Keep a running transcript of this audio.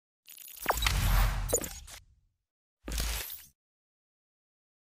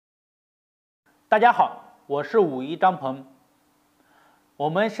大家好，我是武医张鹏。我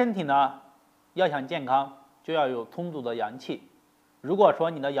们身体呢，要想健康，就要有充足的阳气。如果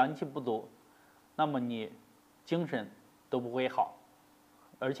说你的阳气不足，那么你精神都不会好，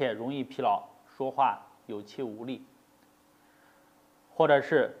而且容易疲劳，说话有气无力，或者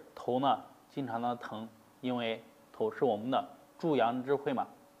是头呢经常的疼，因为头是我们的助阳之会嘛。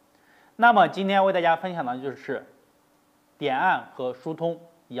那么今天为大家分享的就是点按和疏通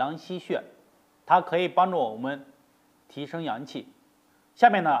阳溪穴，它可以帮助我们提升阳气。下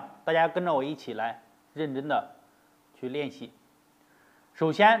面呢，大家跟着我一起来认真的去练习。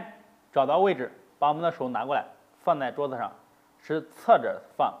首先找到位置，把我们的手拿过来，放在桌子上，是侧着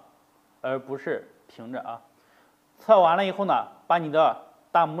放，而不是平着啊。侧完了以后呢，把你的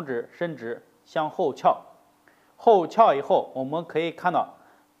大拇指伸直，向后翘。后翘以后，我们可以看到，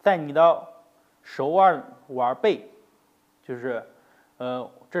在你的手腕背，就是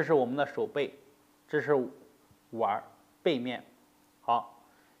这是我们的手背，这是腕背面。好，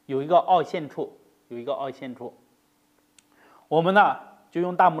有一个凹陷处，我们呢就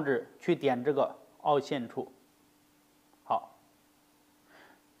用大拇指去点这个凹陷处。好，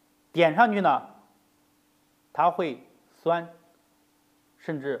点上去呢，它会酸，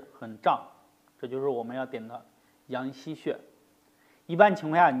甚至很胀，这就是我们要点的阳溪穴。一般情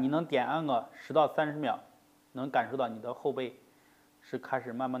况下，你能点按个10到30秒，能感受到你的后背是开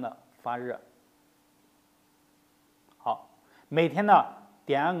始慢慢的发热。好，每天呢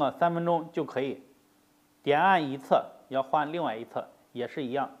点按个3分钟就可以。点按一侧要换另外一侧，也是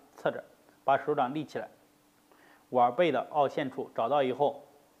一样，侧着，把手掌立起来，腕背的凹陷处找到以后，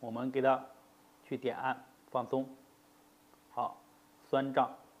我们给它去点按，放松。好，酸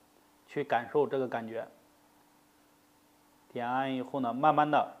胀，去感受这个感觉。点按以后呢，慢慢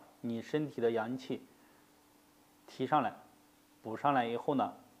的你身体的阳气提上来，补上来以后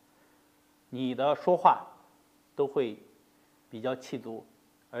呢，你的说话都会比较气足，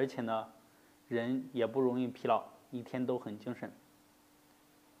而且呢人也不容易疲劳，一天都很精神。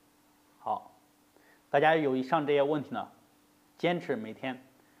好，大家有以上这些问题呢，坚持每天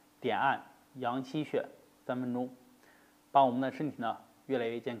点按阳溪穴3分钟，把我们的身体呢越来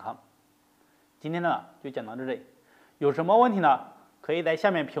越健康。今天呢就讲到这里，有什么问题呢，可以在下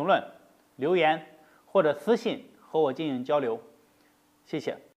面评论留言或者私信和我进行交流，谢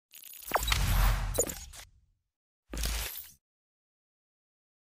谢。